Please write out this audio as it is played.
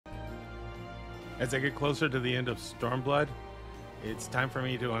As I get closer to the end of Stormblood, it's time for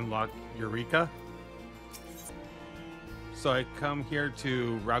me to unlock Eureka. So I come here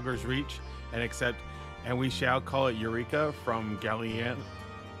to Rauger's Reach and accept, and we shall call it Eureka from Galliana.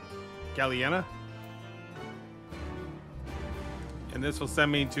 And this will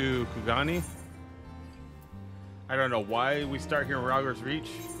send me to Kugane. I don't know why we start here in Rauger's Reach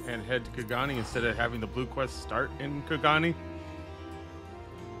and head to Kugane instead of having the blue quest start in Kugane.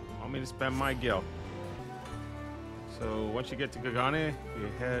 Want me to spend my gil. So once you get to Kugane, you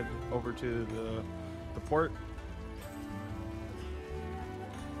head over to the port.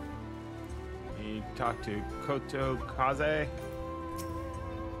 You talk to Koto Kaze.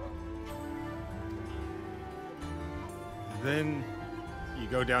 Then you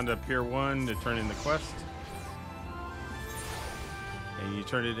go down to Pier 1 to turn in the quest. And you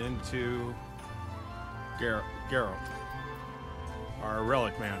turn it into Geralt, our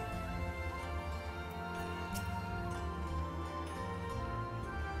relic man.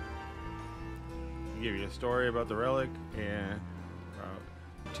 He give you a story about the relic and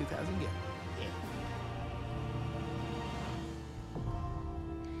 2,000 gil.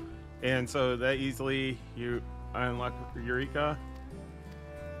 Yeah. And so that easily you unlock Eureka.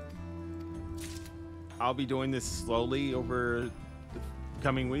 I'll be doing this slowly over the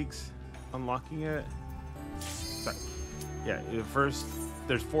coming weeks, unlocking it. Sorry. Yeah, first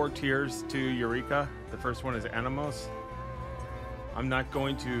there's 4 tiers to Eureka. The first one is Animos. I'm not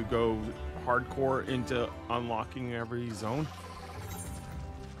going to go hardcore into unlocking every zone.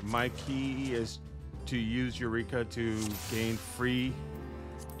 My key is to use Eureka to gain free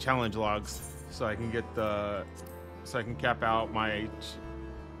challenge logs, so I can cap out my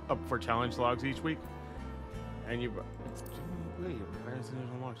up for challenge logs each week. And wait, why isn't it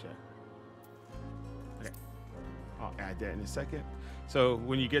unlocked yet? Okay, I'll add that in a second. So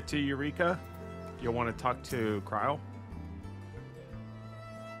when you get to Eureka, you'll want to talk to Cryle,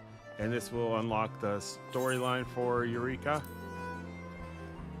 and this will unlock the storyline for Eureka.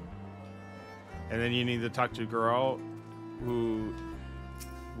 And then you need to talk to Girl, who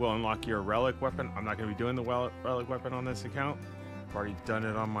will unlock your relic weapon. I'm not going to be doing the relic weapon on this account. I've already done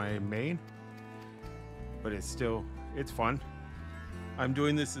it on my main, but it's fun. I'm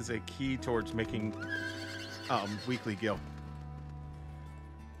doing this as a key towards making weekly gil.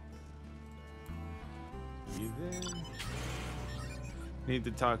 You then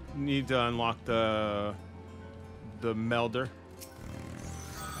need to unlock the melder.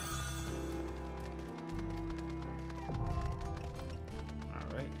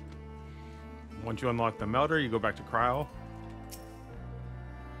 Once you unlock the melter, you go back to Cryle.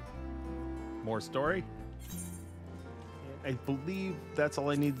 More story. I believe that's all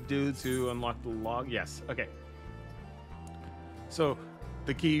I need to do to unlock the log. Yes, okay. So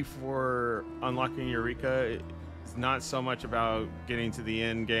the key for unlocking Eureka is not so much about getting to the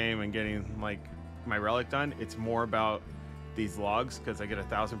end game and getting like my relic done. It's more about these logs, because I get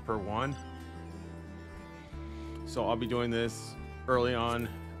 1,000 per one. So I'll be doing this early on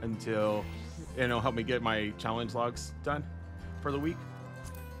until, and it'll help me get my challenge logs done for the week.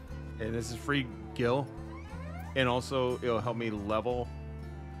 And this is free gil, and also it'll help me level.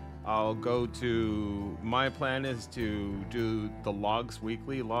 My plan is to do the logs,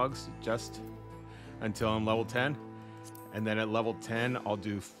 weekly logs, just until I'm level 10, and then at level 10 I'll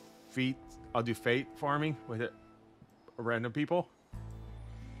do fate farming with random people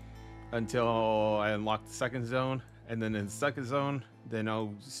until I unlock the second zone. And then in the second zone, then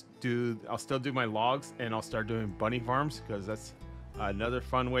I'll still do my logs, and I'll start doing bunny farms, because that's another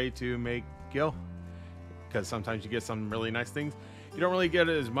fun way to make gil, because sometimes you get some really nice things. You don't really get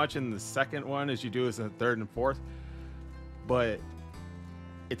it as much in the second one as you do as in the third and fourth, but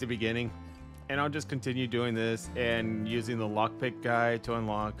it's a beginning. And I'll just continue doing this and using the lockpick guy to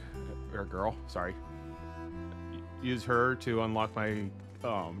unlock, or girl, sorry, use her to unlock my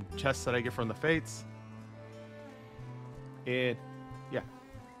chests that I get from the fates. And yeah,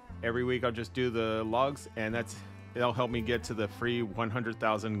 every week I'll just do the logs, and it'll help me get to the free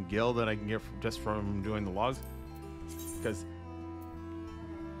 100,000 gil that I can get just from doing the logs. Because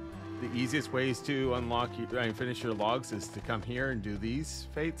the easiest ways to finish your logs is to come here and do these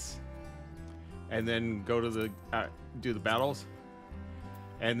fates, and then go to do the battles,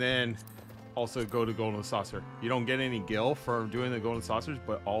 and then also go to Golden Saucer. You don't get any gil for doing the Golden Saucers,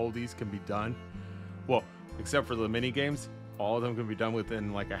 but all these can be done. Well, except for the mini games, all of them can be done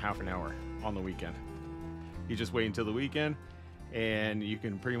within like a half an hour on the weekend. You just wait until the weekend, and you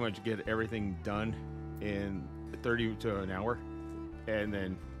can pretty much get everything done in 30 to an hour, and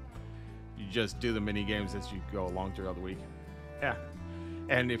then you just do the mini games as you go along throughout the week. Yeah,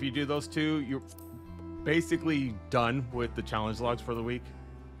 and if you do those two, basically done with the challenge logs for the week.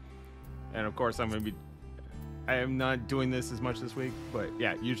 And of course, I am not doing this as much this week, but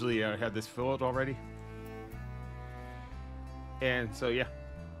yeah, usually I had this filled already. And so yeah,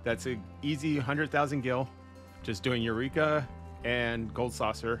 that's an easy 100,000 gil, just doing Eureka and Gold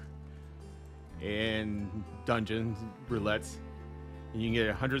Saucer and dungeons, roulettes. And you can get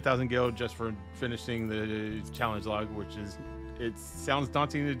 100,000 gil just for finishing the challenge log, which is, it sounds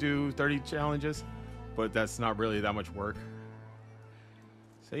daunting to do 30 challenges, but that's not really that much work.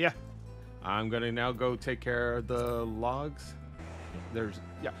 So yeah, I'm gonna now go take care of the logs.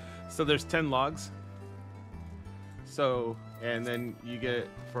 So there's 10 logs. So, and then you get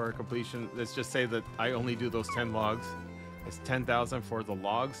for completion, let's just say that I only do those 10 logs. It's 10,000 for the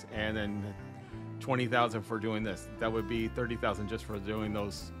logs, and then 20,000 for doing this. That would be 30,000 just for doing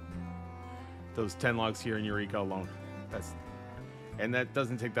those 10 logs here in Eureka alone. And that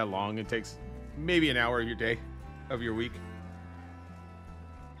doesn't take that long. It takes maybe an hour of your day, of your week.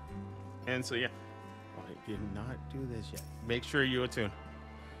 And so yeah, I did not do this yet. Make sure you attune.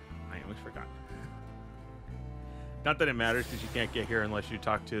 I almost forgot. Not that it matters, because you can't get here unless you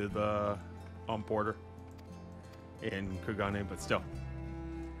talk to the porter in Kugane, but still.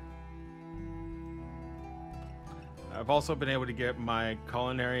 I've also been able to get my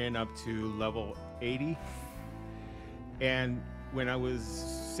culinarian up to level 80. And when I was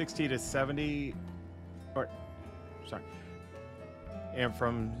 60 to 70, and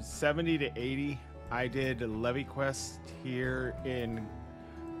from 70 to 80, I did a levy quest here in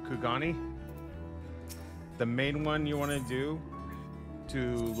Kugane. The main one you want to do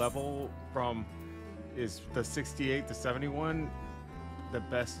to level from is the 68 to 71. The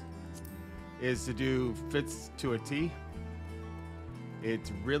best is to do fits to a T.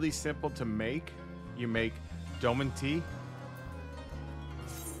 It's really simple to make. You make Doman tea,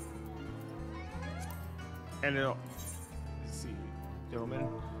 and it'll, let's see, Doman.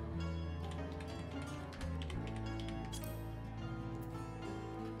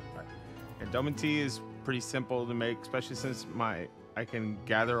 And Doman tea is pretty simple to make, especially since I can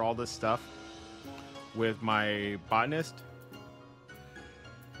gather all this stuff with my botanist.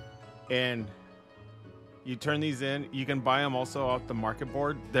 And you turn these in. You can buy them also off the market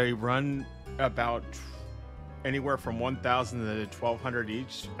board. They run about anywhere from 1,000 to 1,200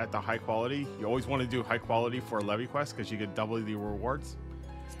 each at the high quality. You always want to do high quality for a levy quest because you get double the rewards.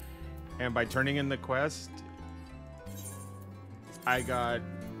 And by turning in the quest, I got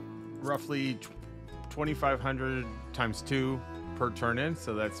roughly 2,500 times 2 per turn in,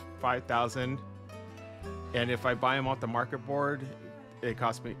 so that's 5,000. And if I buy them off the market board, it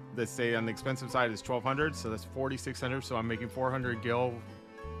costs me, let's say on the expensive side is 1,200, so that's 4,600. So I'm making 400 gil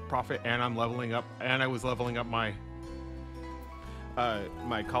profit, and I'm leveling up, and I was leveling up my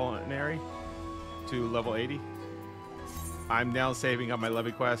my culinary to level 80. I'm now saving up my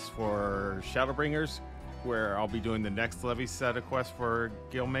levy quests for Shadowbringers, where I'll be doing the next levy set of quests for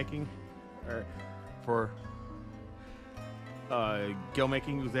gil making, or for gil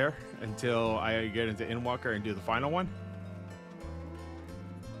making there until I get into Endwalker and do the final one.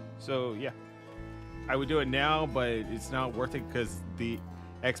 So yeah, I would do it now, but it's not worth it because the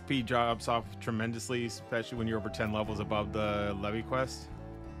XP drops off tremendously, especially when you're over 10 levels above the levy quest.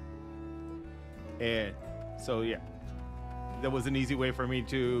 And so yeah, that was an easy way for me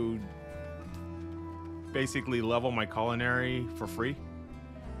to basically level my culinary for free.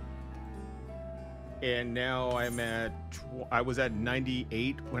 And now I'm at, I was at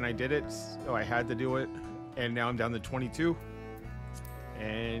 98 when I did it, so I had to do it. And now I'm down to 22.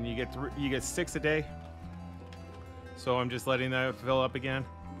 And you get 6 a day. So I'm just letting that fill up again.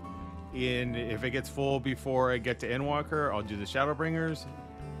 And if it gets full before I get to Endwalker, I'll do the Shadowbringers,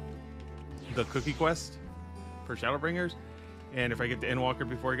 the cookie quest for Shadowbringers. And if I get to Endwalker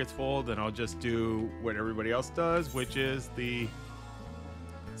before it gets full, then I'll just do what everybody else does, which is the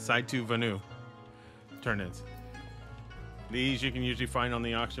side 2 Vanu turn-ins. These you can usually find on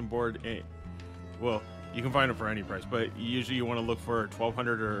the auction board. Well, you can find them for any price, but usually you want to look for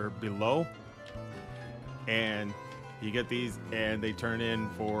 1,200 or below. And you get these, and they turn in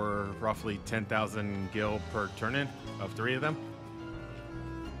for roughly 10,000 gil per turn-in of 3 of them.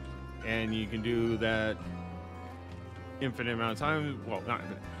 And you can do that infinite amount of time. Well, not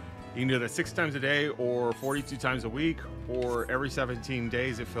infinite. You can do that 6 times a day, or 42 times a week, or every 17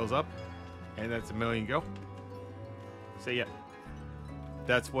 days it fills up. And that's 1,000,000 gil. So yeah,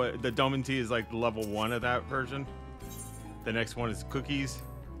 that's what the Doman tea is, like level 1 of that version. The next one is cookies.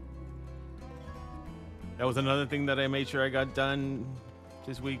 That was another thing that I made sure I got done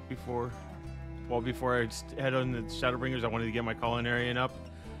this week before I head on the Shadowbringers. I wanted to get my culinarian up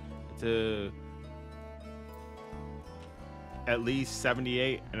to at least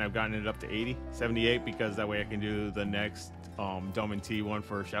 78, and I've gotten it up to 80. 78 because that way I can do the next Dome and T one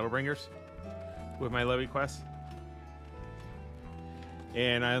for Shadowbringers with my levy quest.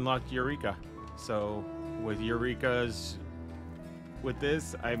 And I unlocked Eureka. So with Eureka's, with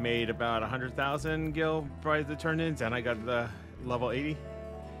this, I made about 100,000 gil by the turn-ins, and I got the level 80.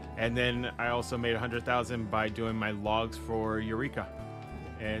 And then I also made 100,000 by doing my logs for Eureka.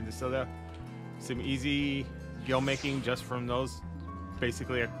 And so that some easy gil making just from those,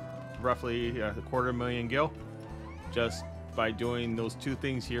 basically roughly a 250,000 gil, just by doing those two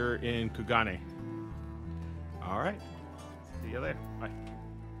things here in Kugane. All right, see you later. Bye.